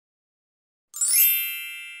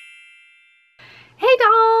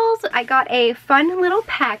I got a fun little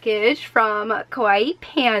package from Kawaii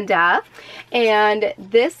Panda, and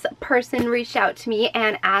this person reached out to me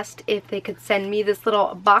and asked if they could send me this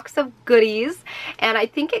little box of goodies, and I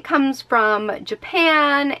think it comes from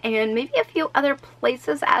Japan and maybe a few other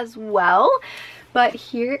places as well. But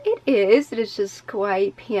here it is. It is just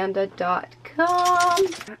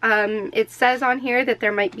kawaiipanda.com. It says on here that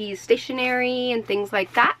there might be stationery and things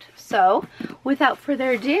like that. So without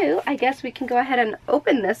further ado, I guess we can go ahead and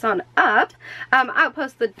open this on up. I'll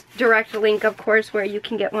post the direct link, of course, where you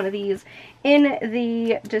can get one of these in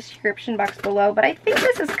the description box below. But I think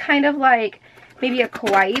this is kind of like maybe a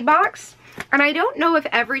Kawaii box. And I don't know if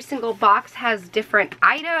every single box has different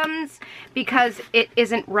items because it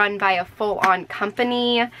isn't run by a full-on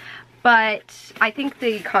company, but I think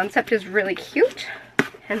the concept is really cute,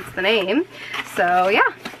 hence the name. So yeah,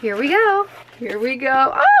 here we go. Here we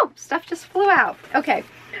go. Oh, stuff just flew out. Okay.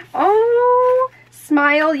 Oh,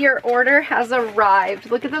 smile, your order has arrived.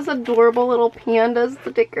 Look at this adorable little panda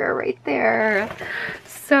sticker right there.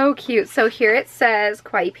 So cute. So here it says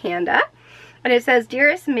Kawaii Panda. And it says,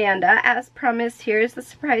 "Dearest Manda, as promised, here is the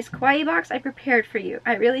surprise Kawaii box I prepared for you.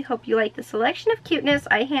 I really hope you like the selection of cuteness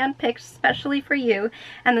I handpicked specially for you,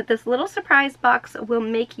 and that this little surprise box will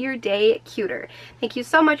make your day cuter. Thank you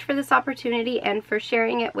so much for this opportunity and for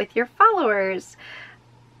sharing it with your followers.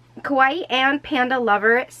 Kawaii and Panda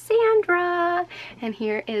lover, Sandra." And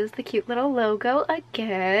here is the cute little logo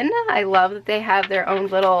again. I love that they have their own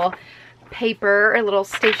little paper or little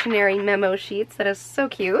stationery memo sheets. That is so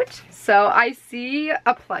cute. So I see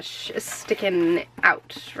a plush sticking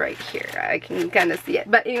out right here. I can kind of see it.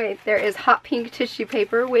 But anyway, there is hot pink tissue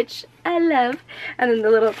paper, which I love. And then the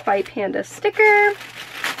little Kawaii Panda sticker.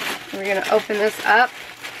 We're gonna open this up.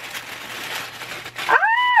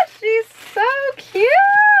 Ah, she's so cute!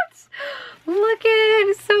 Look at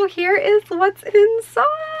it. So here is what's inside.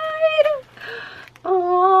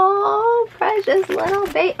 Oh, precious little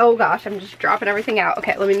baby. Oh gosh, I'm just dropping everything out.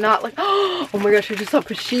 Okay, let me not like, oh my gosh, I just saw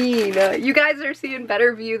Pasheen. You guys are seeing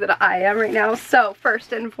better view than I am right now. So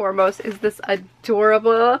first and foremost is this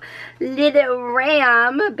adorable little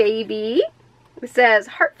ram baby. It says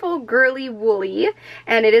Heartful Girly Woolly,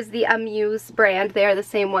 and it is the Amuse brand. They are the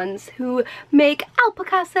same ones who make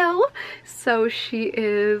Alpicasso. So she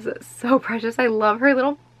is so precious. I love her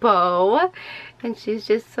little bow, and she's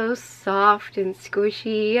just so soft and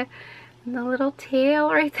squishy. And the little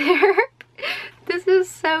tail right there. This is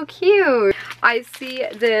so cute. I see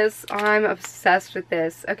this. I'm obsessed with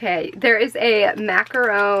this. Okay, there is a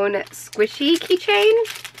macaron squishy keychain,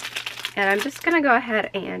 and I'm just gonna go ahead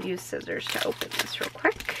and use scissors to open this real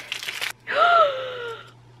quick.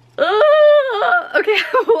 Okay,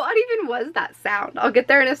 what even was that sound? I'll get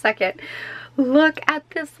there in a second. Look at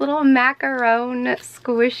this little macaron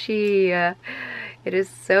squishy. It is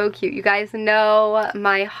so cute. You guys know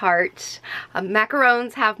my heart.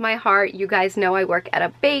 Macarons have my heart. You guys know I work at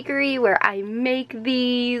a bakery where I make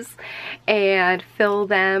these and fill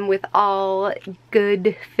them with all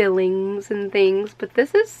good fillings and things. But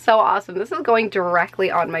this is so awesome. This is going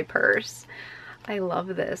directly on my purse. I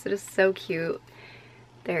love this. It is so cute.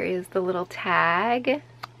 There is the little tag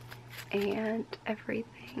and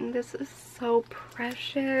everything. This is so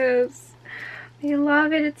precious. I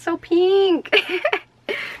love it. It's so pink.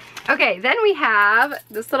 Okay, then we have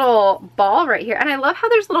this little ball right here. And I love how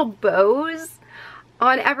there's little bows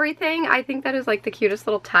on everything. I think that is like the cutest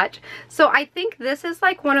little touch. So I think this is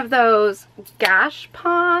like one of those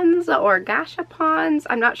gashapons or gashapons.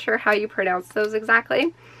 I'm not sure how you pronounce those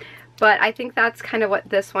exactly. But I think that's kind of what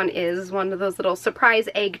this one is. One of those little surprise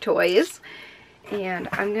egg toys. And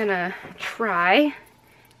I'm gonna try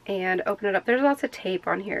and open it up. There's lots of tape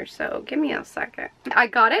on here, so give me a second. I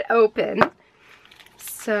got it open.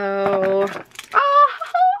 So, oh,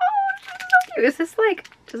 she's so cute. Is this like,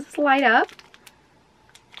 does this light up?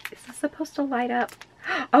 Is this supposed to light up?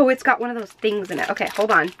 Oh, it's got one of those things in it. Okay, hold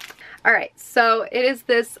on. All right, so it is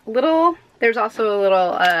this little, there's also a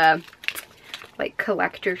little, like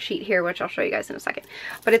collector sheet here, which I'll show you guys in a second.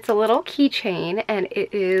 But it's a little keychain, and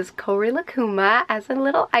it is Korilakuma as a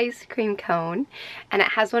little ice cream cone, and it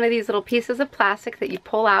has one of these little pieces of plastic that you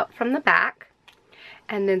pull out from the back,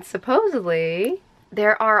 and then supposedly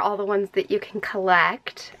there are all the ones that you can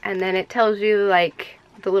collect, and then it tells you like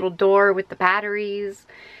the little door with the batteries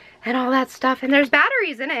and all that stuff, and there's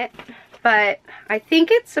batteries in it, but I think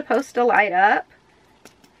it's supposed to light up,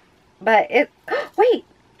 but it, wait,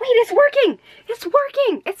 it's working! It's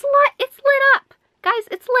working! It's lit up! Guys,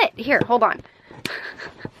 it's lit! Here, hold on.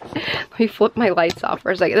 Let me flip my lights off for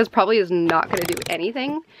a second. This probably is not gonna do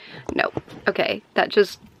anything. Nope. Okay, that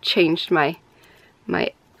just changed my...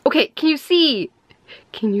 Okay, can you see?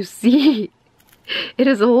 Can you see? It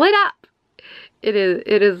is lit up. It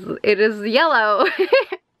is yellow.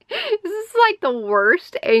 This is like the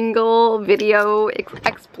worst angle video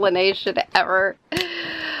explanation ever.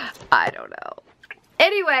 I don't know.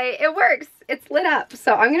 Anyway, it works. It's lit up.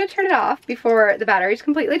 So I'm gonna turn it off before the batteries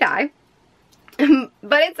completely die.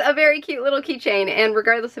 But it's a very cute little keychain, and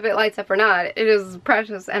regardless if it lights up or not, it is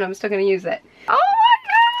precious and I'm still gonna use it. Oh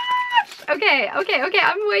my gosh! Okay,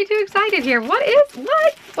 I'm way too excited here. What?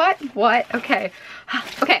 Okay.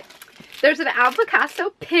 Okay, there's an Al Picasso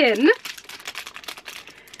pin.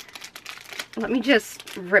 Let me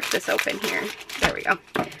just rip this open here. There we go.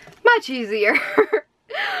 Much easier.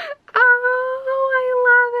 Oh,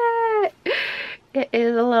 I love it. It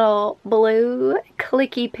is a little blue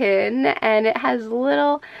clicky pin, and it has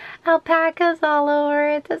little alpacas all over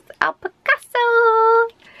it. It says Al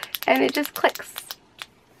Picasso, and it just clicks.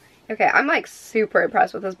 Okay, I'm like super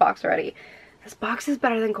impressed with this box already. This box is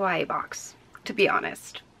better than Kawaii box, to be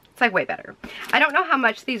honest. It's like way better. I don't know how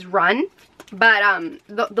much these run, but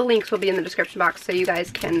the links will be in the description box so you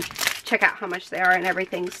guys can check out how much they are and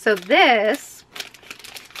everything. So this,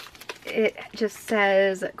 it just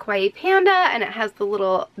says Kawaii Panda, and it has the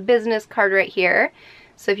little business card right here.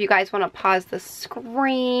 So if you guys want to pause the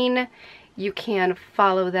screen, you can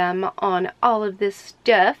follow them on all of this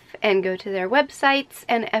stuff and go to their websites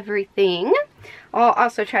and everything. I'll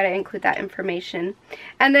also try to include that information.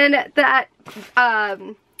 And then that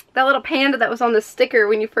little panda that was on the sticker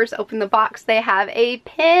when you first opened the box, they have a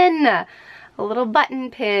pin, a little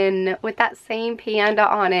button pin with that same panda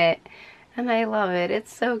on it. And I love it.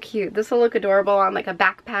 It's so cute. This will look adorable on like a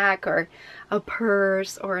backpack or a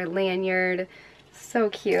purse or a lanyard. So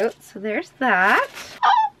cute. So there's that.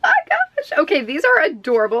 Oh my gosh. Okay, these are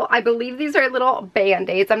adorable. I believe these are little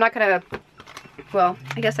band-aids. I'm not gonna, well,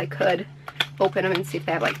 I guess I could open them and see if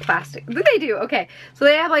they have like plastic. They do. Okay, so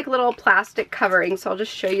they have like little plastic covering, so I'll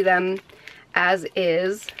just show you them as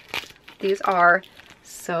is. These are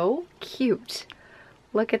so cute.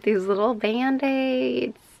 Look at these little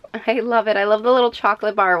band-aids. I love it. I love the little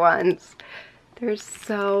chocolate bar ones. They're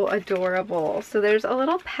so adorable. So there's a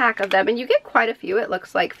little pack of them, and you get quite a few. It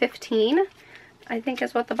looks like 15, I think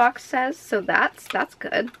is what the box says. So that's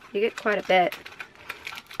good. You get quite a bit.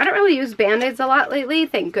 I don't really use band-aids a lot lately,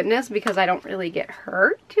 thank goodness, because I don't really get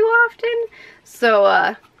hurt too often.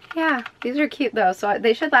 So yeah, these are cute though. So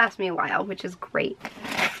they should last me a while, which is great.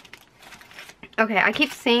 Okay, I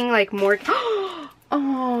keep seeing like more.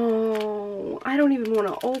 Oh, I don't even want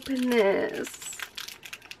to open this.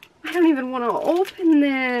 I don't even want to open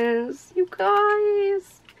this, you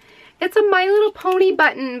guys. It's a My Little Pony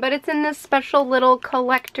button, but it's in this special little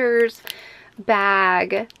collector's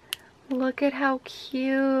bag. Look at how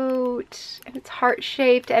cute. And it's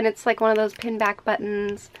heart-shaped, and it's like one of those pin back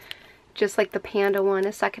buttons, just like the panda one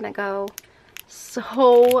a second ago.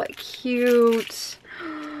 So cute.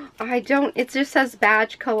 It just says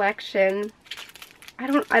badge collection. I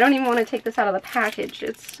don't even want to take this out of the package.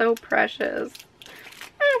 It's so precious.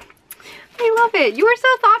 I love it. You were so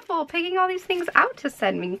thoughtful picking all these things out to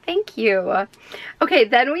send me. Thank you. Okay,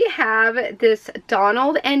 then we have this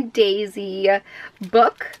Donald and Daisy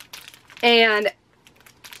book. And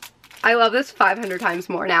I love this 500 times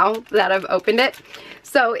more now that I've opened it.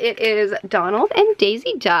 So it is Donald and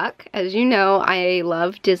Daisy Duck. As you know, I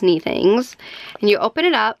love Disney things. And you open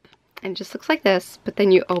it up, and it just looks like this, but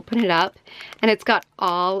then you open it up and it's got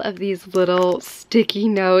all of these little sticky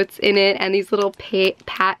notes in it and these little page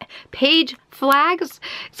flags.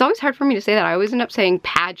 It's always hard for me to say that. I always end up saying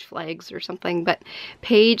page flags or something, but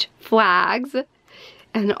page flags.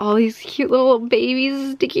 And all these cute little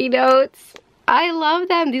baby sticky notes. I love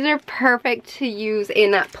them. These are perfect to use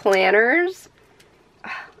in planners.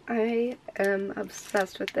 I am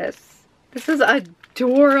obsessed with this. This is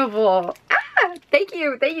adorable. Thank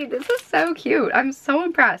you. This is so cute. I'm so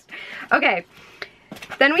impressed. Okay,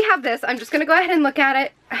 then we have this. I'm just gonna go ahead and look at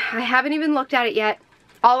it. I haven't even looked at it yet.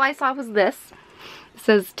 All I saw was this. It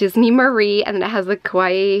says Disney Marie, and then it has the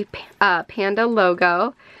Kawaii Panda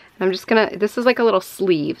logo. And I'm just gonna, this is like a little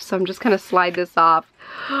sleeve, so I'm just gonna slide this off.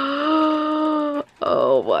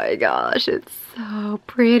 Oh my gosh, it's so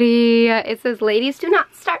pretty. It says, ladies do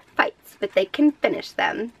not start fights, but they can finish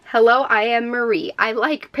them. Hello, I am Marie. I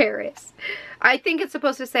like Paris. I think it's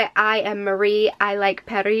supposed to say, I am Marie, I like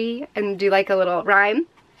Paris, and do like a little rhyme.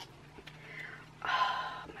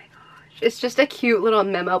 Oh my gosh. It's just a cute little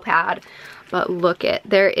memo pad. But look it,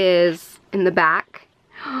 there is in the back.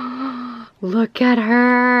 Look at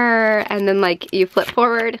her. And then like you flip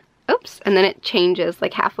forward, oops, and then it changes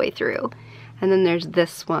like halfway through. And then there's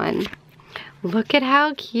this one. Look at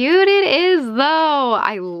how cute it is though.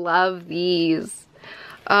 I love these.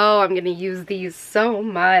 Oh, I'm gonna use these so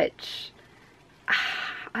much.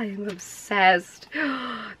 I am obsessed.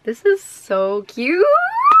 This is so cute.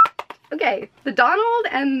 Okay, the Donald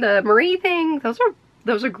and the Marie thing, those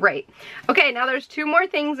are great. Okay, now there's two more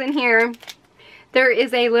things in here. There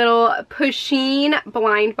is a little Pusheen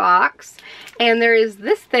blind box, and there is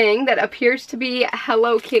this thing that appears to be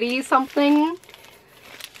Hello Kitty something,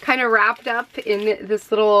 kind of wrapped up in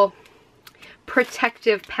this little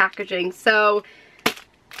protective packaging. So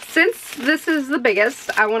since this is the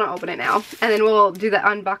biggest, I want to open it now, and then we'll do the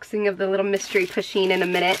unboxing of the little mystery Pusheen in a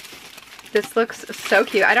minute. This looks so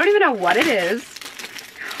cute. I don't even know what it is.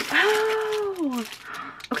 Oh,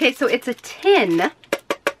 okay, so it's a tin.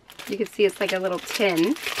 You can see it's like a little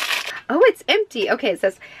tin. Oh, it's empty. Okay, it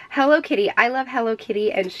says, Hello Kitty. I love Hello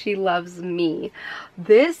Kitty and she loves me.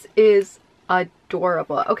 This is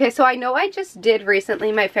adorable. Okay, so I know I just did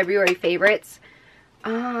recently my February favorites.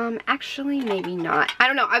 Actually, maybe not. I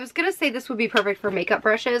don't know. I was gonna say this would be perfect for makeup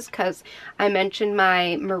brushes because I mentioned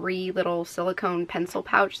my Marie little silicone pencil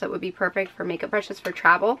pouch that would be perfect for makeup brushes for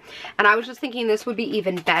travel. And I was just thinking this would be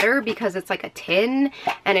even better because it's like a tin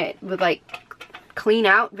and it would like clean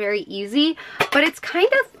out very easy, but it's kind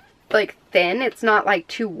of like thin. It's not like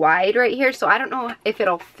too wide right here, so I don't know if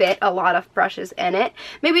it'll fit a lot of brushes in it.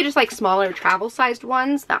 Maybe just like smaller travel sized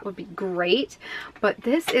ones, that would be great. But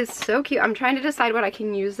this is so cute. I'm trying to decide what I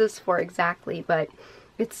can use this for exactly, but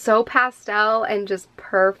it's so pastel and just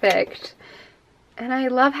perfect. And I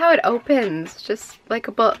love how it opens just like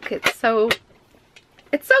a book. It's so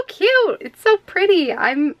cute. It's so pretty.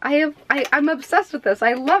 I'm obsessed with this.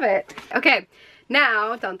 I love it. Okay.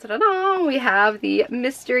 Now, dun, dun, dun, dun, we have the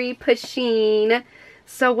mystery Pusheen.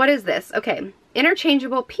 So what is this? Okay,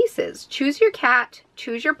 interchangeable pieces. Choose your cat,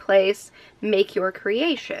 choose your place, make your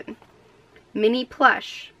creation. Mini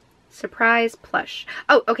plush, surprise plush.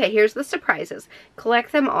 Oh, okay, here's the surprises.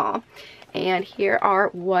 Collect them all. And here are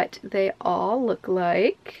what they all look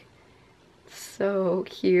like. So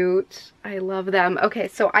cute. I love them. Okay,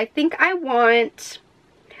 so I think I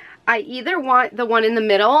either want the one in the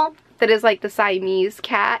middle that is like the Siamese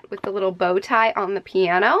cat with the little bow tie on the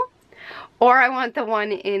piano, or I want the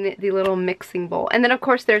one in the little mixing bowl. And then of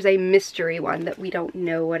course there's a mystery one that we don't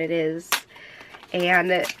know what it is. And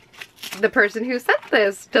the person who sent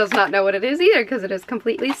this does not know what it is either because it is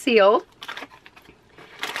completely sealed.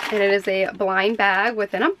 And it is a blind bag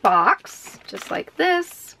within a box, just like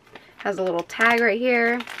this. Has a little tag right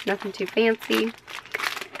here, nothing too fancy.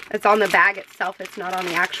 It's on the bag itself, it's not on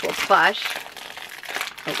the actual plush.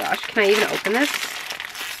 Oh gosh, can I even open this?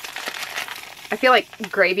 I feel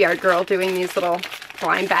like Graveyard Girl doing these little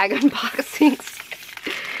blind bag unboxings.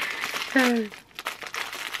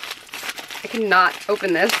 I cannot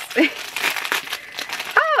open this.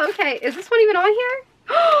 Oh, okay. Is this one even on here?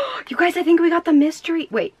 You guys, I think we got the mystery.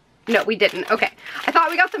 Wait, no, we didn't. Okay. I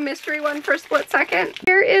thought we got the mystery one for a split second.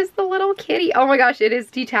 Here is the little kitty. Oh my gosh, it is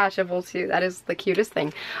detachable too. That is the cutest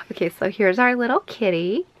thing. Okay, so here's our little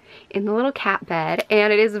kitty in the little cat bed,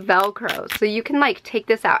 and it is Velcro, so you can like take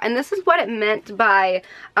this out. And this is what it meant by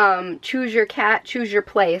choose your cat, choose your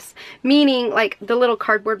place, meaning like the little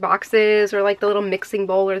cardboard boxes or like the little mixing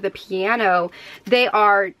bowl or the piano, they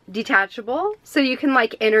are detachable, so you can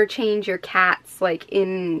like interchange your cats like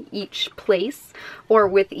in each place or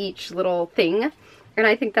with each little thing. And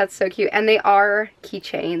I think that's so cute. And they are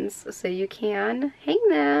keychains, so you can hang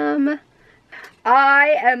them.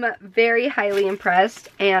 I am very highly impressed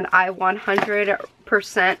and I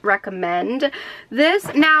 100% recommend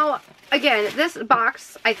this. Now, again, this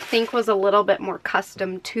box I think was a little bit more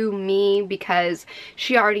custom to me because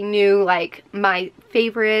she already knew like my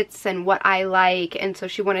favorites and what I like, and so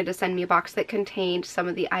she wanted to send me a box that contained some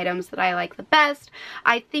of the items that I like the best.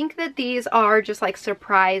 I think that these are just like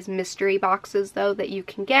surprise mystery boxes though that you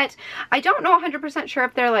can get. I don't know 100% sure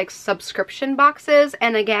if they're like subscription boxes,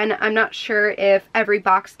 and again, I'm not sure if every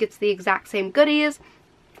box gets the exact same goodies.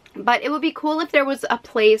 But it would be cool if there was a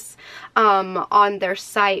place on their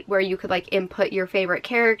site where you could like input your favorite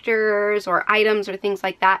characters or items or things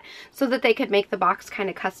like that so that they could make the box kind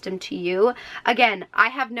of custom to you. Again, I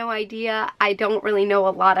have no idea. I don't really know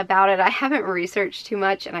a lot about it. I haven't researched too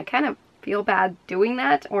much and I kind of feel bad doing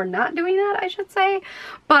that, or not doing that, I should say.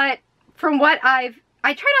 But from what I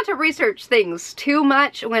try not to research things too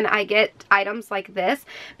much when I get items like this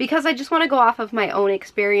because I just want to go off of my own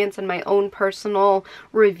experience and my own personal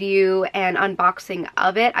review and unboxing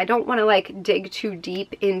of it. I don't want to like dig too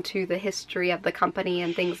deep into the history of the company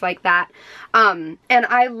and things like that. And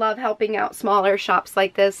I love helping out smaller shops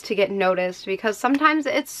like this to get noticed because sometimes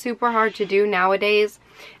it's super hard to do nowadays.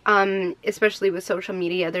 especially with social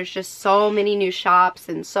media. There's just so many new shops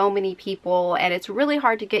and so many people, and it's really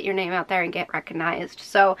hard to get your name out there and get recognized.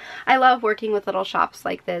 So I love working with little shops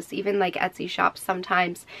like this, even like Etsy shops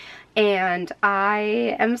sometimes. And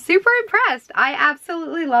I am super impressed. I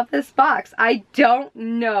absolutely love this box. I don't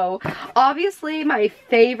know. Obviously, my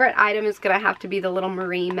favorite item is going to have to be the little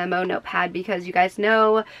Marie memo notepad, because you guys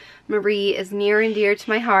know Marie is near and dear to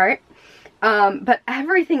my heart. But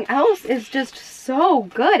everything else is just so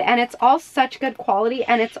good, and it's all such good quality,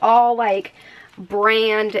 and it's all like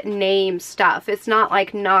brand name stuff. It's not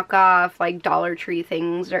like knockoff like Dollar Tree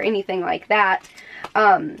things or anything like that.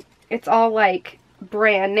 It's all like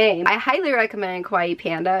brand name. I highly recommend Kawaii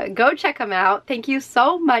Panda. Go check them out. Thank you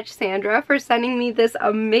so much, Sandra, for sending me this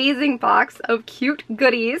amazing box of cute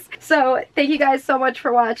goodies. So thank you guys so much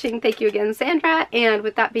for watching. Thank you again, Sandra. And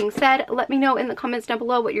with that being said, let me know in the comments down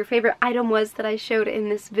below what your favorite item was that I showed in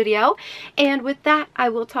this video. And with that, I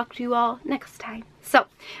will talk to you all next time. So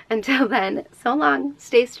until then, so long,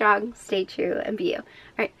 stay strong, stay true, and be you. All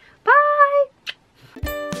right, bye!